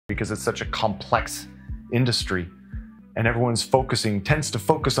because it's such a complex industry and everyone's tends to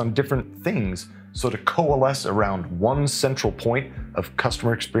focus on different things. So to coalesce around one central point of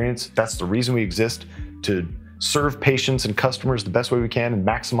customer experience, that's the reason we exist, to serve patients and customers the best way we can and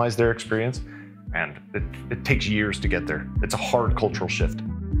maximize their experience. And it takes years to get there. It's a hard cultural shift.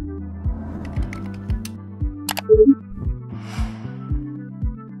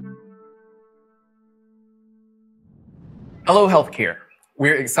 Hello, healthcare.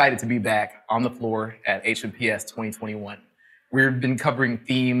 We're excited to be back on the floor at HMPS 2021. We've been covering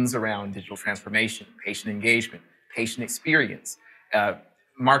themes around digital transformation, patient engagement, patient experience,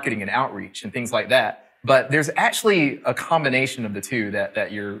 marketing and outreach, and things like that. But there's actually a combination of the two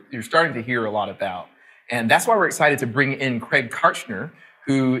that you're starting to hear a lot about. And that's why we're excited to bring in Craig Kartchner,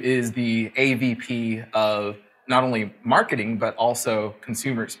 who is the AVP of not only marketing, but also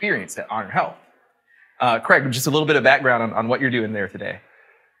consumer experience at HonorHealth. Craig, just a little bit of background on what you're doing there today.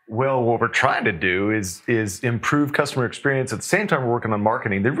 Well, what we're trying to do is improve customer experience. At the same time, we're working on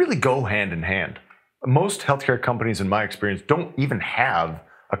marketing. They really go hand in hand. Most healthcare companies, in my experience, don't even have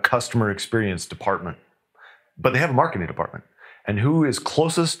a customer experience department, but they have a marketing department. And who is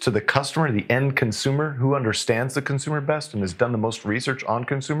closest to the customer, the end consumer, who understands the consumer best and has done the most research on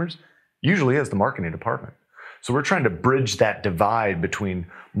consumers, usually is the marketing department. So we're trying to bridge that divide between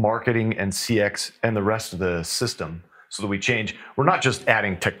marketing and CX and the rest of the system so that we change. We're not just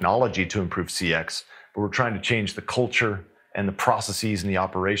adding technology to improve CX, but we're trying to change the culture and the processes and the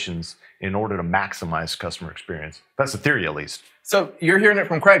operations in order to maximize customer experience. That's the theory, at least. So you're hearing it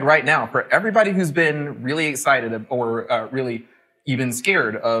from Craig right now. For everybody who's been really excited or really even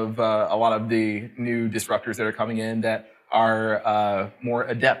scared of a lot of the new disruptors that are coming in that are more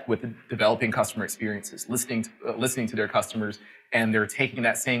adept with developing customer experiences, listening to their customers, and they're taking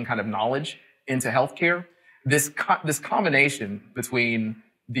that same kind of knowledge into healthcare. This combination between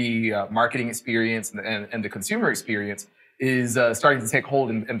the marketing experience and the consumer experience is starting to take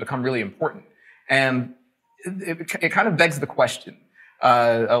hold and become really important. And it kind of begs the question.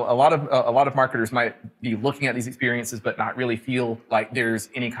 A lot of marketers might be looking at these experiences, but not really feel like there's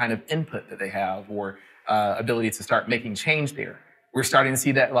any kind of input that they have or ability to start making change there. We're starting to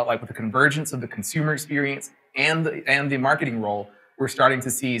see that a lot, like with the convergence of the consumer experience and the marketing role. We're starting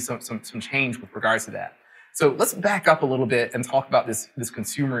to see some change with regards to that. So let's back up a little bit and talk about this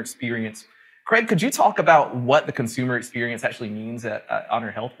consumer experience. Craig, could you talk about what the consumer experience actually means at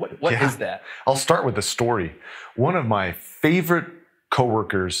HonorHealth? What is that? I'll start with a story. One of my favorite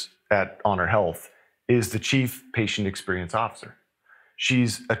coworkers at HonorHealth is the Chief Patient Experience Officer.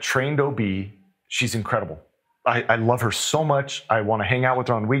 She's a trained OB. She's incredible. I love her so much. I want to hang out with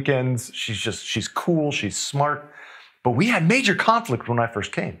her on weekends. She's cool. She's smart. But we had major conflict when I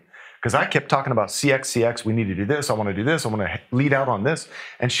first came because I kept talking about CX. We need to do this. I want to do this. I want to lead out on this.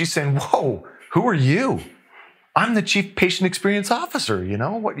 And she's saying, whoa, who are you? I'm the Chief Patient Experience Officer. You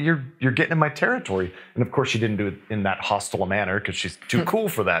know what? You're getting in my territory. And of course, she didn't do it in that hostile manner because she's too cool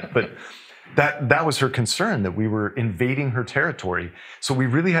for that. But that was her concern, that we were invading her territory. So we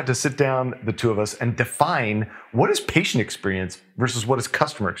really had to sit down, the two of us, and define what is patient experience versus what is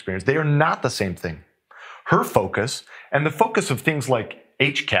customer experience. They are not the same thing. Her focus and the focus of things like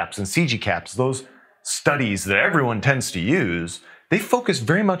HCAHPS and CGCAHPS, those studies that everyone tends to use, they focus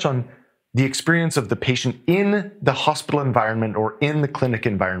very much on the experience of the patient in the hospital environment or in the clinic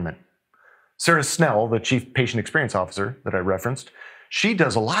environment. Sarah Snell, the Chief Patient Experience Officer that I referenced, she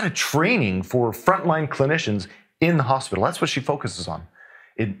does a lot of training for frontline clinicians in the hospital. That's what she focuses on.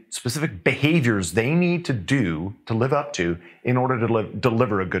 Specific behaviors they need to do to live up to in order to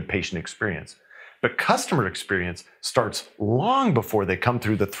deliver a good patient experience. But customer experience starts long before they come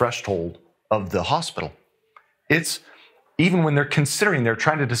through the threshold of the hospital. It's even when they're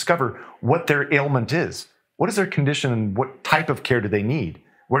trying to discover what their ailment is. What is their condition and what type of care do they need?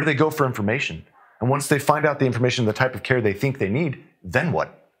 Where do they go for information? And once they find out the information, the type of care they think they need, then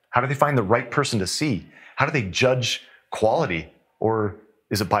what? How do they find the right person to see? How do they judge quality? Or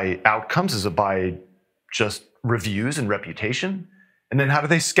is it by outcomes? Is it by just reviews and reputation? And then how do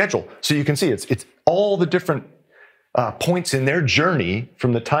they schedule? So you can see it's all the different points in their journey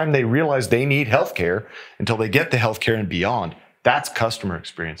from the time they realize they need healthcare until they get the healthcare and beyond. That's customer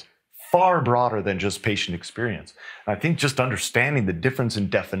experience, far broader than just patient experience. And I think just understanding the difference in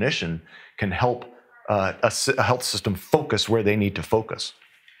definition can help a health system focus where they need to focus.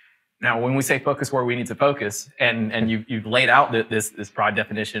 Now, when we say focus where we need to focus, and you've laid out this broad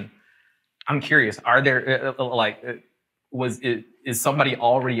definition, I'm curious: are there is somebody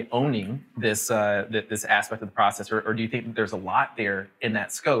already owning this aspect of the process, or do you think that there's a lot there in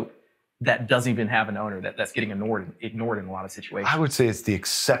that scope that doesn't even have an owner, that's getting ignored in a lot of situations? I would say it's the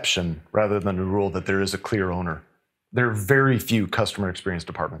exception rather than the rule that there is a clear owner. There are very few customer experience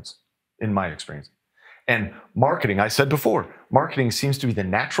departments, in my experience. And marketing, I said before, marketing seems to be the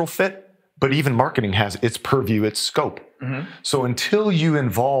natural fit, but even marketing has its purview, its scope. So until you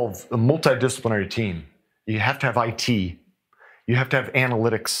involve a multidisciplinary team, you have to have IT, you have to have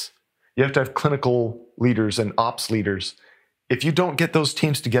analytics, you have to have clinical leaders and ops leaders. If you don't get those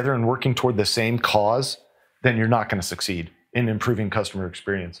teams together and working toward the same cause, then you're not going to succeed in improving customer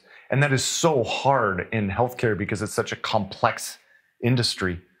experience. And that is so hard in healthcare because it's such a complex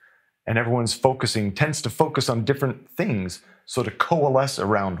industry. And everyone's tends to focus on different things. So to coalesce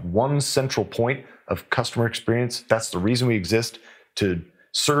around one central point of customer experience, that's the reason we exist, to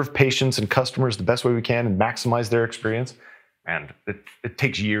serve patients and customers the best way we can and maximize their experience. And it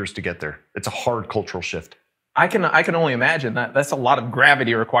takes years to get there. It's a hard cultural shift. I can only imagine that's a lot of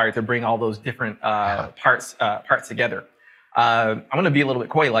gravity required to bring all those different parts together. I'm going to be a little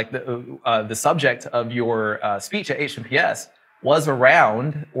bit coy. Like the subject of your speech at HMPS was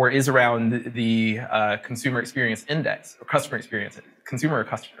around or is around the consumer experience index or customer experience,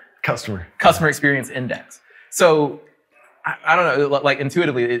 customer experience index. So I don't know, like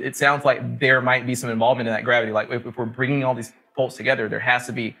intuitively, it sounds like there might be some involvement in that gravity. Like if we're bringing all these folks together, there has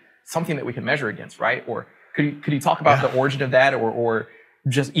to be something that we can measure against, right? Or could you talk about the origin of that, or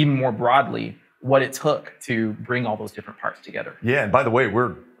just even more broadly, what it took to bring all those different parts together? Yeah, and by the way,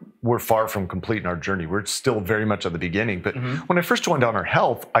 we're far from complete in our journey. We're still very much at the beginning. But when I first joined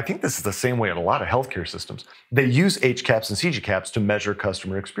HonorHealth, I think this is the same way in a lot of healthcare systems. They use HCAHPS and CGCAHPS to measure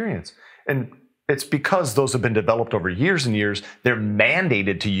customer experience. And it's because those have been developed over years and years. They're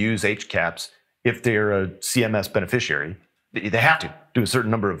mandated to use HCAHPS if they're a CMS beneficiary. They have to do a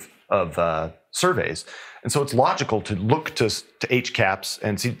certain number of surveys. And so it's logical to look to HCAHPS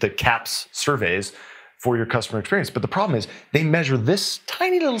and see the CAHPS surveys for your customer experience. But the problem is they measure this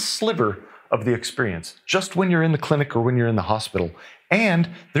tiny little sliver of the experience just when you're in the clinic or when you're in the hospital. And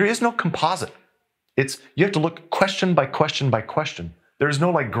there is no composite. You have to look question by question by question. There's no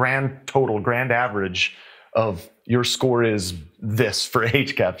like grand total, grand average of your score is this for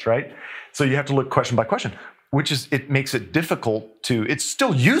HCAHPS, right? So you have to look question by question, it makes it difficult it's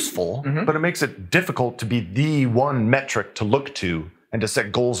still useful, but it makes it difficult to be the one metric to look to and to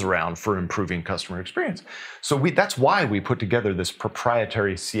set goals around for improving customer experience. So that's why we put together this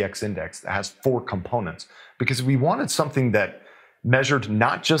proprietary CX index that has 4 components, because we wanted something that measured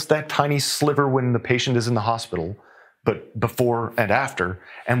not just that tiny sliver when the patient is in the hospital, but before and after.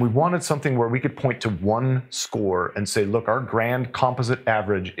 And we wanted something where we could point to one score and say, look, our grand composite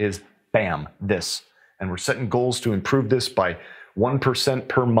average is bam, this. And we're setting goals to improve this by 1%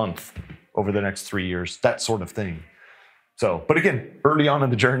 per month over the next 3 years, that sort of thing. So, but again, early on in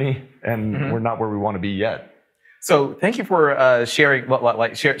the journey, and we're not where we want to be yet. So, thank you for sharing,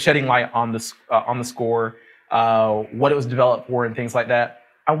 shedding light on the score, what it was developed for, and things like that.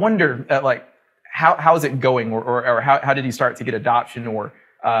 I wonder, how is it going, or how did you start to get adoption or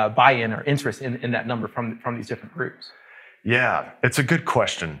buy-in or interest in that number from these different groups? Yeah, it's a good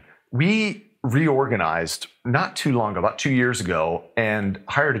question. We reorganized not too long ago, about 2 years ago, and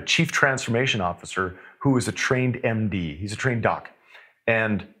hired a chief transformation officer who is a trained MD. He's a trained doc.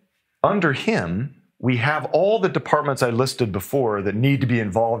 And under him, we have all the departments I listed before that need to be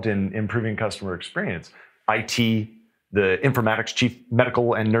involved in improving customer experience. IT, the informatics, chief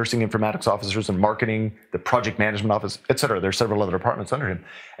medical and nursing informatics officers, and marketing, the project management office, et cetera. There's several other departments under him.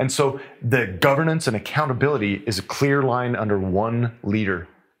 And so the governance and accountability is a clear line under one leader.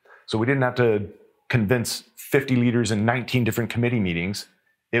 So we didn't have to convince 50 leaders in 19 different committee meetings.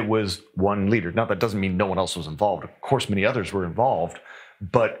 It was one leader. Now, that doesn't mean no one else was involved. Of course, many others were involved,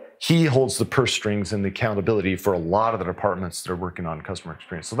 but he holds the purse strings and the accountability for a lot of the departments that are working on customer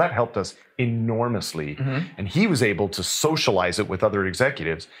experience. So that helped us enormously. And he was able to socialize it with other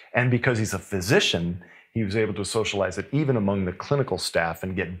executives. And because he's a physician, he was able to socialize it even among the clinical staff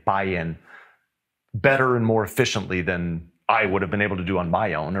and get buy-in better and more efficiently than I would have been able to do on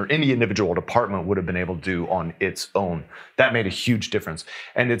my own, or any individual department would have been able to do on its own. That made a huge difference.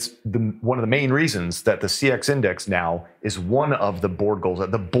 And it's one of the main reasons that the CX index now is one of the board goals.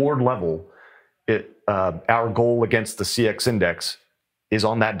 At the board level, our goal against the CX index is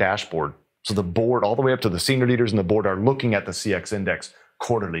on that dashboard. So the board, all the way up to the senior leaders and the board, are looking at the CX index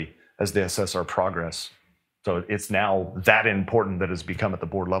quarterly as they assess our progress. So it's now that important that it's become at the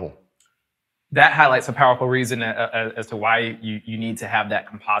board level. That highlights a powerful reason as to why you need to have that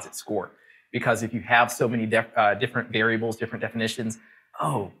composite score. Because if you have so many different variables, different definitions,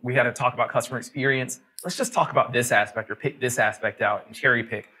 we got to talk about customer experience. Let's just talk about this aspect or pick this aspect out and cherry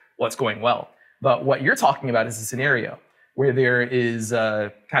pick what's going well. But what you're talking about is a scenario where there is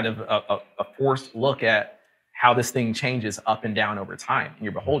kind of a forced look at how this thing changes up and down over time, and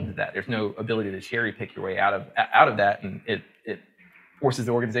you're beholden to that. There's no ability to cherry pick your way out of that, and it forces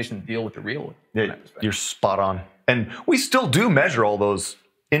the organization to deal with the real. Yeah, you're spot on. And we still do measure all those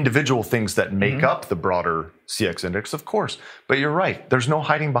individual things that make up the broader CX index, of course. But you're right. There's no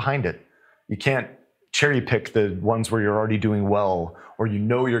hiding behind it. You can't cherry pick the ones where you're already doing well, or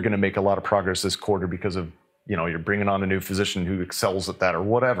you're going to make a lot of progress this quarter because of, you're bringing on a new physician who excels at that or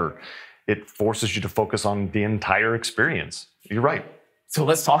whatever. It forces you to focus on the entire experience. You're right. So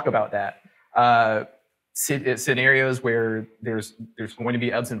let's talk about that. Scenarios where there's going to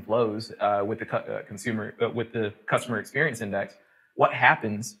be ebbs and flows with the customer experience index. What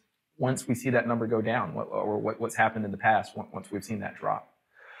happens once we see that number go down? What's happened in the past once we've seen that drop?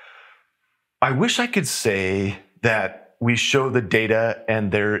 I wish I could say that we show the data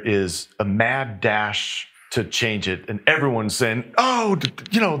and there is a mad dash to change it, and everyone's saying, "Oh,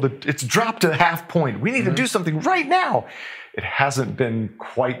 it's dropped to half point. We need to do something right now." It hasn't been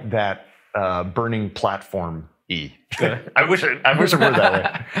quite that burning platform-y. I wish it were that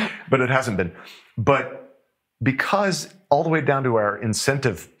way, but it hasn't been. But because all the way down to our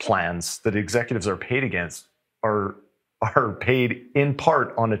incentive plans that executives are paid against are paid in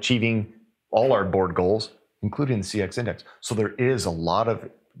part on achieving all our board goals, including the CX index. So there is a lot of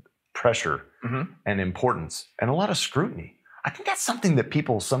pressure and importance and a lot of scrutiny. I think that's something that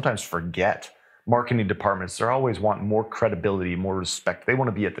people sometimes forget. Marketing departments, they always want more credibility, more respect. They want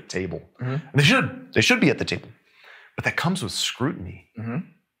to be at the table. And they should be at the table. But that comes with scrutiny.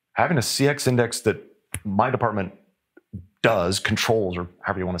 Having a CX index that my department controls, or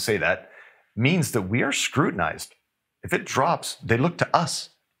however you want to say that, means that we are scrutinized. If it drops, they look to us.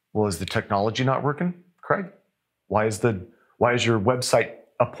 Well, is the technology not working, Craig? Why is your website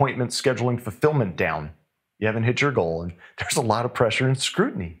appointment scheduling fulfillment down? You haven't hit your goal. And there's a lot of pressure and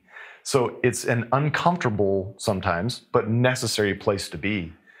scrutiny. So it's an uncomfortable sometimes, but necessary place to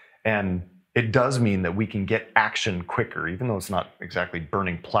be. And it does mean that we can get action quicker, even though it's not exactly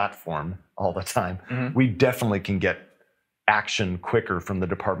burning platform all the time. We definitely can get action quicker from the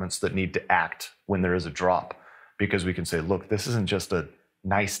departments that need to act when there is a drop, because we can say, look, this isn't just a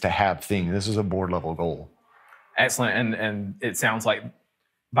nice to have thing. This is a board level goal. Excellent. And it sounds like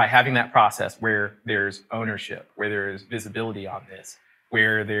by having that process where there's ownership, where there's visibility on this,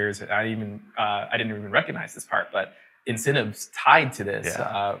 where there's, I didn't even recognize this part, but incentives tied to this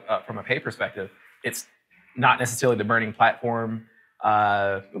from a pay perspective, it's not necessarily the burning platform.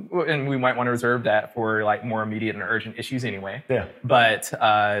 And we might want to reserve that for like more immediate and urgent issues anyway. But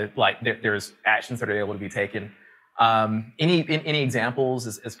there's actions that are able to be taken. Any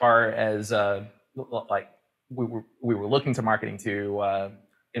examples as far as we were looking to marketing to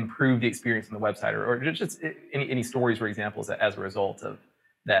improve the experience on the website, or just any stories or examples as a result of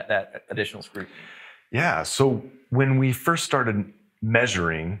that additional scrutiny? Yeah. So when we first started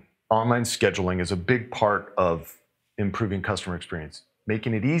measuring, online scheduling is a big part of improving customer experience,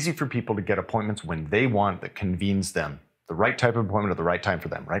 making it easy for people to get appointments when they want that convenes them, the right type of appointment at the right time for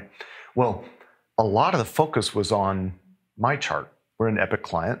them, right? Well, a lot of the focus was on MyChart. We're an Epic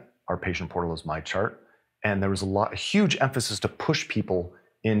client. Our patient portal is MyChart. And there was a huge emphasis to push people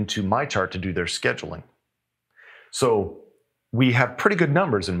into MyChart to do their scheduling. So we have pretty good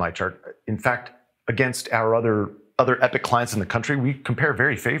numbers in MyChart. In fact, against our other Epic clients in the country, we compare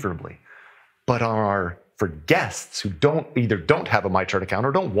very favorably. But for guests who either don't have a MyChart account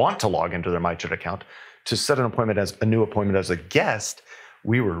or don't want to log into their MyChart account to set a new appointment as a guest,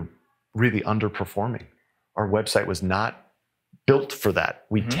 we were really underperforming. Our website was not built for that.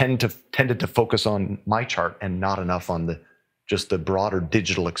 We tended to focus on MyChart and not enough on just the broader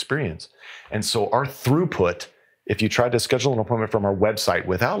digital experience. And so our throughput, if you tried to schedule an appointment from our website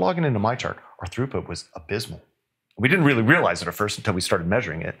without logging into MyChart, our throughput was abysmal. We didn't really realize it at first until we started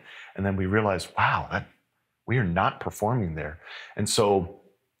measuring it. And then we realized, wow, that we are not performing there. And so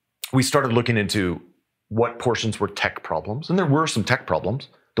we started looking into what portions were tech problems. And there were some tech problems.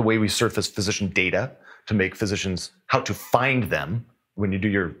 The way we surface physician data to make physicians, how to find them when you do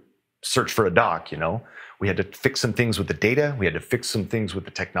your search for a doc, we had to fix some things with the data. We had to fix some things with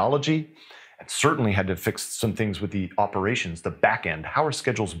the technology, and certainly had to fix some things with the operations, the back end. How are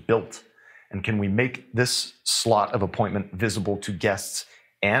schedules built? And can we make this slot of appointment visible to guests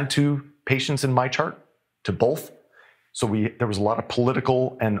and to patients in MyChart, to both? So there was a lot of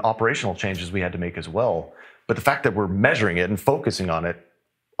political and operational changes we had to make as well. But the fact that we're measuring it and focusing on it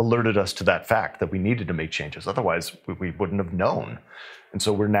alerted us to that fact that we needed to make changes. Otherwise, we wouldn't have known. And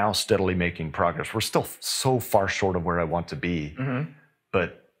so we're now steadily making progress. We're still so far short of where I want to be,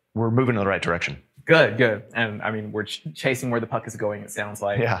 but we're moving in the right direction. Good, good. And I mean, we're chasing where the puck is going, it sounds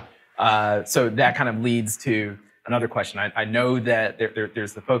like. Yeah. So that kind of leads to another question. I know that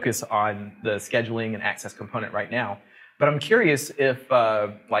there's the focus on the scheduling and access component right now, but I'm curious if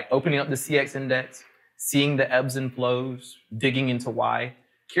like opening up the CX index, seeing the ebbs and flows, digging into why,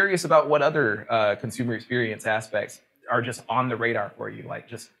 curious about what other consumer experience aspects are just on the radar for you, like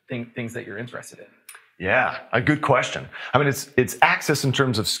just things that you're interested in. Yeah, a good question. I mean, it's access in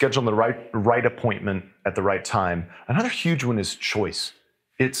terms of scheduling the right appointment at the right time. Another huge one is choice.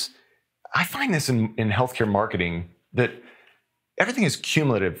 I find this in healthcare marketing that everything is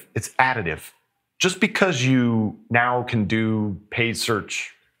cumulative, it's additive. Just because you now can do paid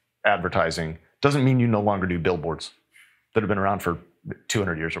search advertising doesn't mean you no longer do billboards that have been around for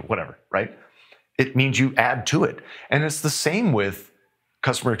 200 years or whatever, right? It means you add to it. And it's the same with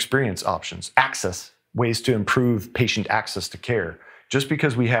customer experience options, access, ways to improve patient access to care. Just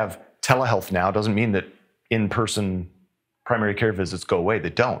because we have telehealth now doesn't mean that in-person primary care visits go away. They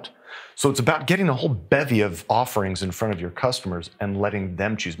don't. So it's about getting a whole bevy of offerings in front of your customers and letting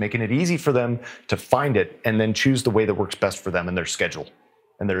them choose, making it easy for them to find it and then choose the way that works best for them and their schedule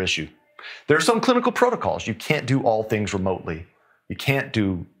and their issue. There are some clinical protocols. You can't do all things remotely. You can't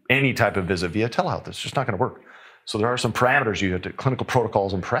do any type of visit via telehealth. It's just not going to work. So there are some parameters clinical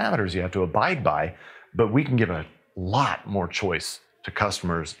protocols and parameters you have to abide by, but we can give a lot more choice to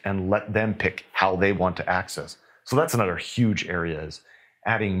customers and let them pick how they want to access. So that's another huge area, is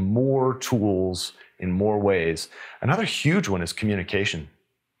adding more tools in more ways. Another huge one is communication.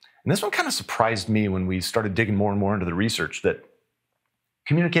 And this one kind of surprised me when we started digging more and more into the research, that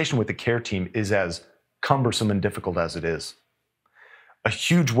communication with the care team is as cumbersome and difficult as it is. A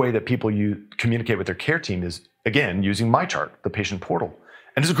huge way that people communicate with their care team is, again, using MyChart, the patient portal.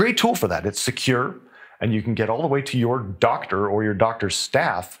 And it's a great tool for that. It's secure, and you can get all the way to your doctor or your doctor's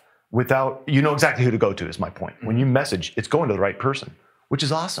staff without, you know exactly who to go to, is my point. When you message, it's going to the right person, which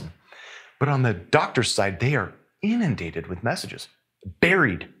is awesome. But on the doctor's side, they are inundated with messages,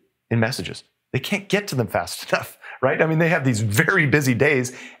 buried in messages. They can't get to them fast enough, right? I mean, they have these very busy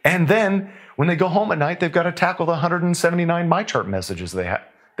days, and then when they go home at night, they've got to tackle the 179 MyChart messages they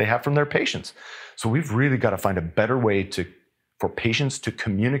have from their patients. So we've really got to find a better way for patients to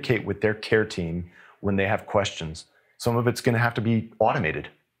communicate with their care team when they have questions. Some of it's going to have to be automated.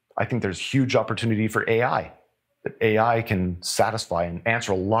 I think there's huge opportunity for AI, that AI can satisfy and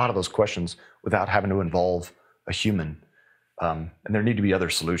answer a lot of those questions without having to involve a human. And there need to be other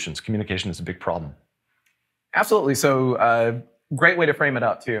solutions. Communication is a big problem. Absolutely. So great way to frame it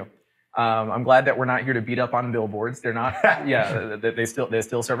up too. I'm glad that we're not here to beat up on billboards. They're not. Yeah, they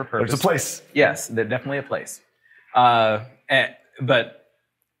still serve a purpose. There's a place. Yes, they're definitely a place. But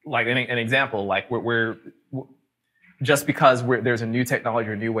like an example, like we're just because there's a new technology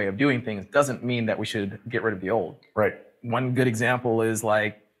or a new way of doing things doesn't mean that we should get rid of the old. Right. One good example is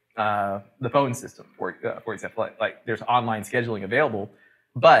like the phone system, for example. Like there's online scheduling available,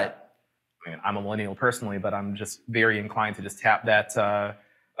 but I mean, I'm a millennial personally, but I'm just very inclined to just tap that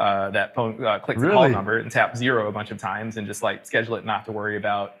phone, click the call number and tap 0 a bunch of times and just like schedule it, not to worry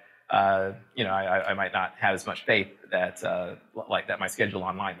about, I might not have as much faith that that my schedule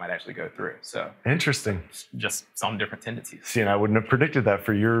online might actually go through. So interesting. Just some different tendencies. See, and I wouldn't have predicted that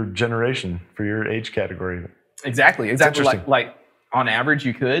for your generation, for your age category. Exactly. Like on average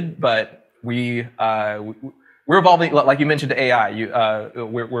you could, but we're evolving. Like you mentioned AI,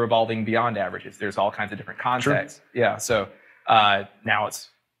 we're evolving beyond averages. There's all kinds of different contexts. True. Yeah. So now it's,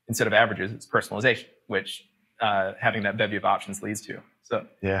 instead of averages, it's personalization, which having that bevy of options leads to. So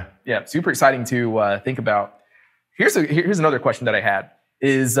yeah, super exciting to think about. Here's another question that I had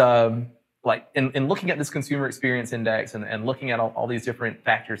is like in looking at this consumer experience index and looking at all these different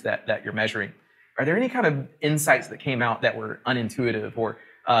factors that you're measuring, are there any kind of insights that came out that were unintuitive or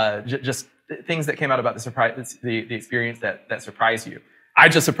just things that came out about the experience that surprised you? I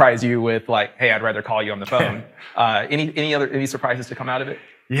just surprised you with like, hey, I'd rather call you on the phone. Any surprises to come out of it?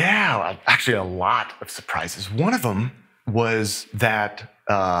 Yeah, actually a lot of surprises. One of them was that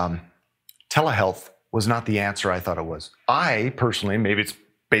telehealth was not the answer I thought it was. I personally, maybe it's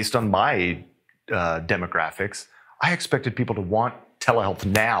based on my demographics, I expected people to want telehealth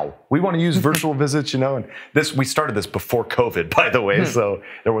now. We want to use virtual visits, and we started this before COVID, by the way, so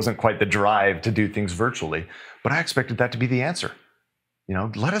there wasn't quite the drive to do things virtually, but I expected that to be the answer.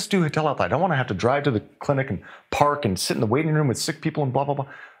 Let us do telehealth. I don't want to have to drive to the clinic and park and sit in the waiting room with sick people and blah, blah, blah.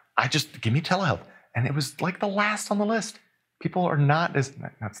 Give me telehealth. And it was like the last on the list. People are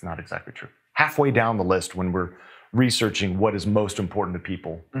that's not exactly true. Halfway down the list when we're researching what is most important to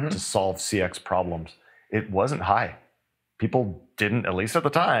people to solve CX problems, it wasn't high. People didn't, at least at the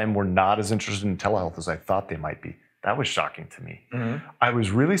time, were not as interested in telehealth as I thought they might be. That was shocking to me. I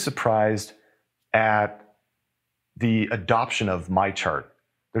was really surprised at the adoption of MyChart.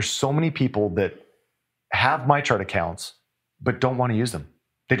 There's so many people that have MyChart accounts, but don't want to use them.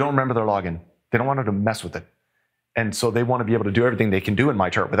 They don't remember their login. They don't want to mess with it. And so they want to be able to do everything they can do in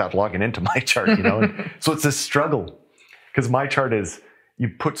MyChart without logging into MyChart, you know? And so it's a struggle, because MyChart is, you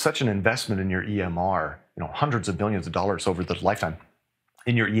put such an investment in your EMR, you know, hundreds of millions of dollars over the lifetime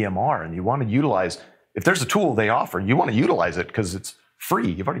in your EMR, and you want to utilize, if there's a tool they offer, you want to utilize it because it's free.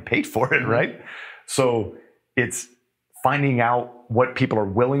 You've already paid for it, right? So it's finding out what people are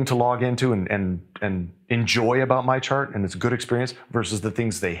willing to log into and enjoy about MyChart and it's a good experience versus the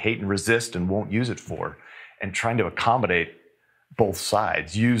things they hate and resist and won't use it for, and trying to accommodate both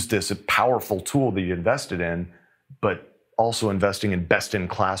sides. Use this powerful tool that you invested in, but also investing in best in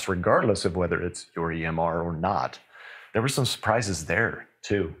class regardless of whether it's your EMR or not. There were some surprises there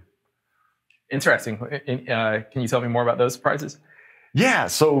too. Interesting. Can you tell me more about those surprises? Yeah,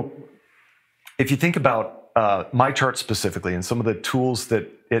 so if you think about MyChart specifically and some of the tools that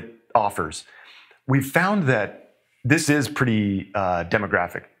it offers, we've found that this is pretty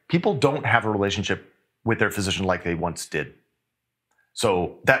demographic. People don't have a relationship with their physician like they once did.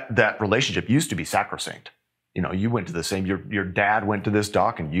 So that relationship used to be sacrosanct. You know, you went to the same, your dad went to this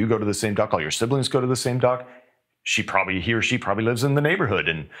doc and you go to the same doc, all your siblings go to the same doc. He or she probably lives in the neighborhood,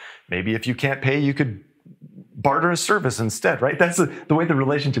 and maybe if you can't pay, you could barter a service instead, right? That's the way the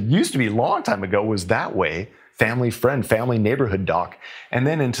relationship used to be a long time ago, was that way. Family friend, family neighborhood doc. And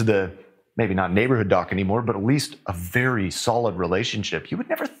then into the, maybe not neighborhood doc anymore, but at least a very solid relationship. You would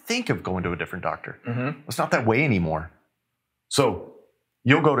never think of going to a different doctor. It's not that way anymore. So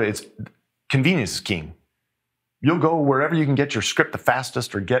you'll go to, it's convenience is king. You'll go wherever you can get your script the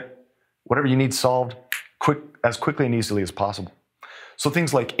fastest or get whatever you need solved as quickly and easily as possible. So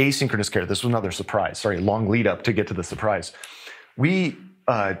things like asynchronous care, this was another surprise. Sorry, long lead up to get to the surprise. We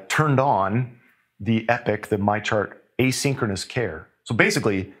turned on the Epic, the MyChart asynchronous care. So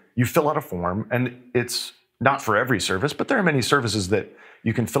basically, you fill out a form, and it's not for every service, but there are many services that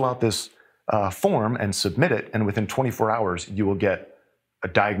you can fill out this form and submit it, and within 24 hours, you will get a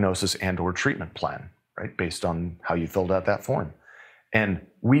diagnosis and or treatment plan, right, based on how you filled out that form. And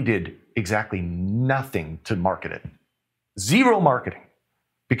we did exactly nothing to market it. Zero marketing,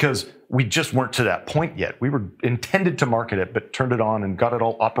 because we just weren't to that point yet. We were intended to market it, but turned it on and got it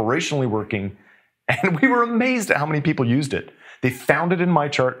all operationally working. And we were amazed at how many people used it. They found it in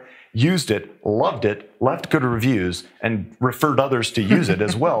MyChart, used it, loved it, left good reviews, and referred others to use it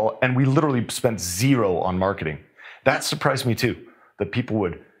as well. And we literally spent zero on marketing. That surprised me too, that people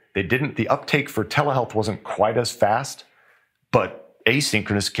the uptake for telehealth wasn't quite as fast, but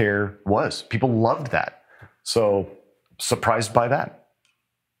asynchronous care was. People loved that. So surprised by that.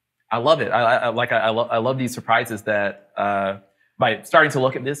 I love it. I love these surprises that by starting to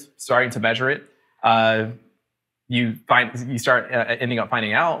look at this, starting to measure it, you start ending up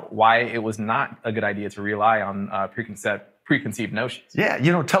finding out why it was not a good idea to rely on preconceived notions. Yeah,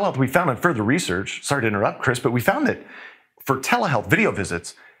 you know, telehealth, we found in further research, sorry to interrupt, Chris, but we found that for telehealth video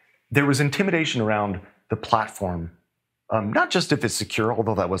visits, there was intimidation around the platform. Not just if it's secure,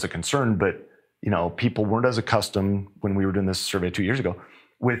 although that was a concern, but you know, people weren't as accustomed when we were doing this survey 2 years ago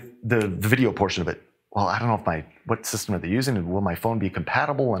with the video portion of it. Well, I don't know what system are they using, and will my phone be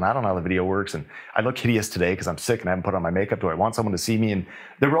compatible? And I don't know how the video works. And I look hideous today because I'm sick and I haven't put on my makeup. Do I want someone to see me? And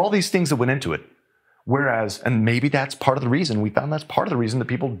there were all these things that went into it. Whereas, and maybe that's part of the reason, we found that's part of the reason that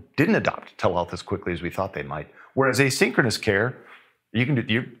people didn't adopt telehealth as quickly as we thought they might. Whereas asynchronous care, you can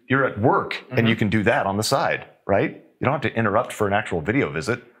do, you're at work and you can do that on the side, right? You don't have to interrupt for an actual video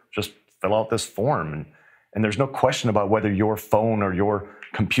visit. Just fill out this form. And there's no question about whether your phone or your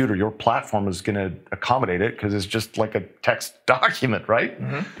computer, your platform is going to accommodate it, because it's just like a text document, right?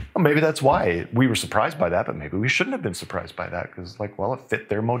 Well, maybe that's why we were surprised by that, but maybe we shouldn't have been surprised by that, because like, well, it fit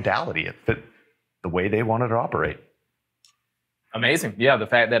their modality. It fit the way they wanted to operate. Amazing. Yeah, the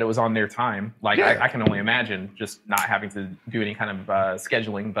fact that it was on their time. Like, yeah. I can only imagine just not having to do any kind of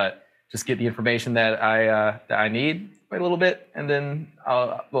scheduling, but just get the information that I need, wait a little bit, and then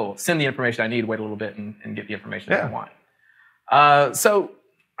send the information I need, wait a little bit, and get the information that I want. So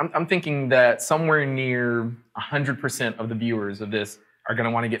I'm thinking that somewhere near 100% of the viewers of this are going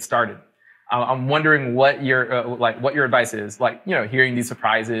to want to get started. I'm wondering what your advice is. Like, you know, hearing these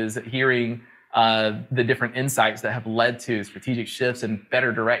surprises, hearing the different insights that have led to strategic shifts and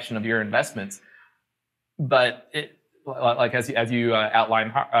better direction of your investments. But as you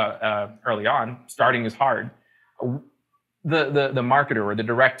outlined early on, starting is hard. The marketer or the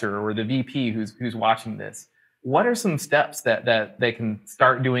director or the VP who's watching this, what are some steps that they can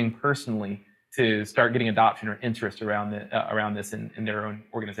start doing personally to start getting adoption or interest around this in their own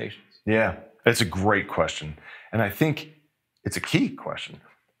organizations? Yeah, it's a great question. And I think it's a key question.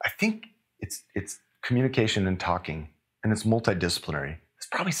 I think it's communication and talking, and it's multidisciplinary. This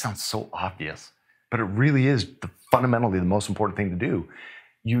probably sounds so obvious, but it really is fundamentally the most important thing to do.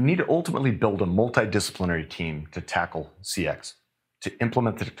 You need to ultimately build a multidisciplinary team to tackle CX, to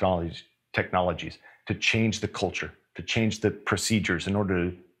implement the technologies, to change the culture, to change the procedures in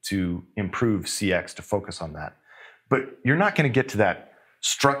order to improve CX, to focus on that. But you're not going to get to that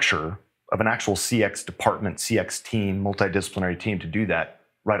structure of an actual CX department, CX team, multidisciplinary team to do that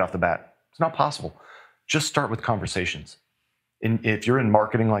right off the bat. It's not possible. Just start with conversations. If you're in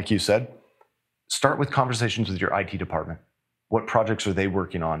marketing, like you said, start with conversations with your IT department. What projects are they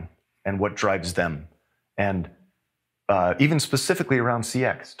working on and what drives them? And even specifically around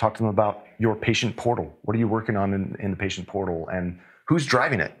CX, talk to them about your patient portal. What are you working on in the patient portal, and who's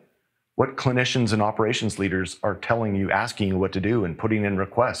driving it? What clinicians and operations leaders are telling you, asking you what to do and putting in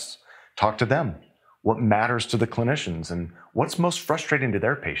requests? Talk to them. What matters to the clinicians and what's most frustrating to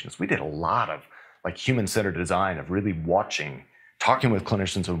their patients? We did a lot of human-centered design of really talking with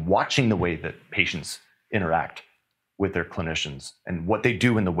clinicians and watching the way that patients interact with their clinicians and what they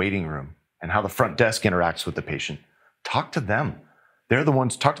do in the waiting room and how the front desk interacts with the patient. Talk to them. They're the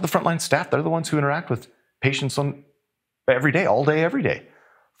ones, talk to the frontline staff. They're the ones who interact with patients every day, all day, every day.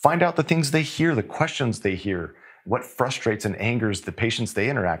 Find out the things they hear, the questions they hear, what frustrates and angers the patients they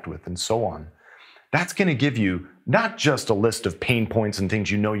interact with, and so on. That's going to give you not just a list of pain points and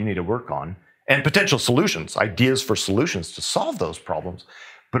things you know you need to work on, and potential solutions, ideas for solutions to solve those problems,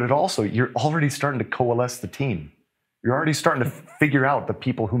 but you're already starting to coalesce the team. You're already starting to figure out the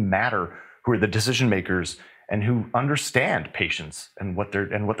people who matter, who are the decision makers, and who understand patients and what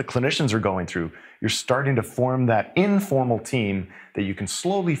the clinicians are going through. You're starting to form that informal team that you can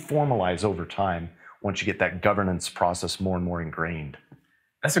slowly formalize over time once you get that governance process more and more ingrained.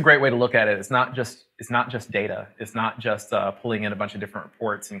 That's a great way to look at it. It's not just data. It's not just pulling in a bunch of different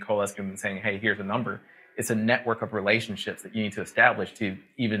reports and coalescing them and saying, hey, here's a number. It's a network of relationships that you need to establish to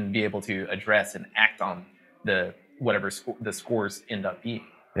even be able to address and act on whatever the scores end up being.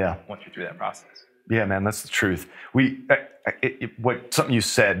 Yeah. Once you're through that process. Yeah, man, that's the truth. Something you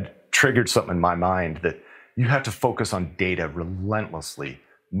said triggered something in my mind, that you have to focus on data relentlessly,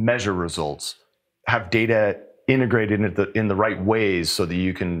 measure results, have data integrated in the right ways so that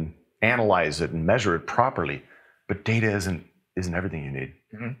you can analyze it and measure it properly. But data isn't everything you need.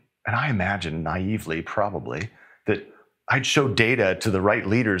 Mm-hmm. And I imagine naively, probably, that I'd show data to the right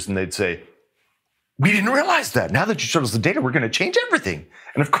leaders and they'd say, we didn't realize that. Now that you showed us the data, we're going to change everything.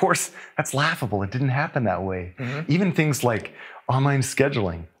 And of course, that's laughable. It didn't happen that way. Mm-hmm. Even things like online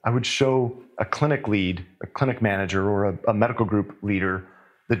scheduling. I would show a clinic lead, a clinic manager, or a medical group leader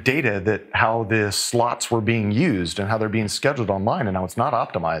the data that how the slots were being used and how they're being scheduled online and how it's not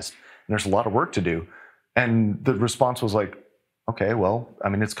optimized. And there's a lot of work to do. And the response was like, okay, well, I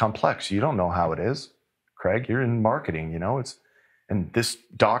mean, it's complex. You don't know how it is. Craig, you're in marketing, and this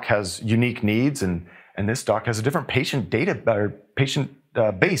doc has unique needs, and this doc has a different patient data or patient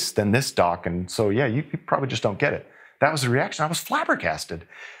base than this doc. And so, yeah, you probably just don't get it. That was the reaction. I was flabbergasted.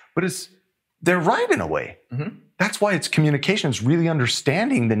 But they're right in a way. Mm-hmm. That's why it's communication. It's really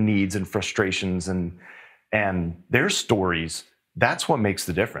understanding the needs and frustrations and their stories. That's what makes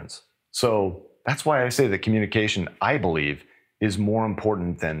the difference. So that's why I say that communication, I believe, is more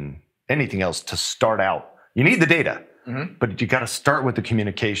important than anything else to start out. You need the data. Mm-hmm. But you got to start with the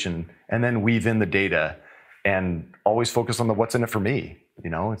communication and then weave in the data and always focus on the what's in it for me.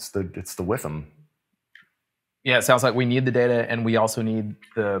 It's the with them. Yeah, it sounds like we need the data and we also need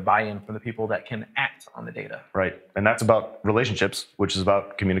the buy-in from the people that can act on the data. Right. And that's about relationships, which is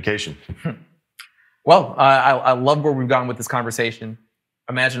about communication. Well, I love where we've gone with this conversation.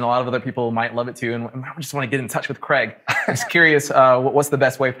 Imagine a lot of other people might love it too, and I just want to get in touch with Craig. I'm just curious, what's the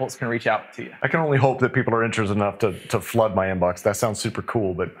best way folks can reach out to you? I can only hope that people are interested enough to flood my inbox. That sounds super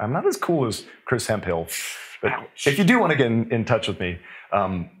cool, but I'm not as cool as Chris Hemphill. But if you do want to get in touch with me,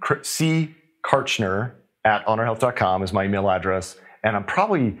 C. Kartchner at HonorHealth.com is my email address. And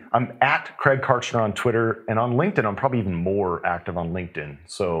I'm at Craig Kartchner on Twitter, and on LinkedIn, I'm probably even more active on LinkedIn.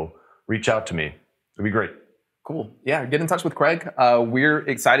 So reach out to me. It'd be great. Cool. Yeah, get in touch with Craig. We're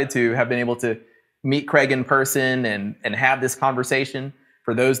excited to have been able to meet Craig in person and have this conversation.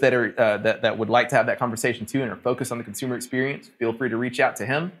 For those that are that would like to have that conversation too and are focused on the consumer experience, feel free to reach out to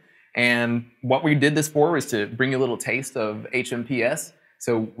him. And what we did this for was to bring you a little taste of HMPS.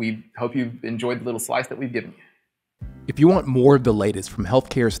 So we hope you've enjoyed the little slice that we've given you. If you want more of the latest from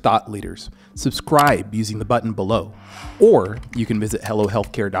healthcare's thought leaders, subscribe using the button below, or you can visit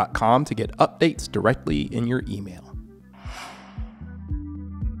hellohealthcare.com to get updates directly in your email.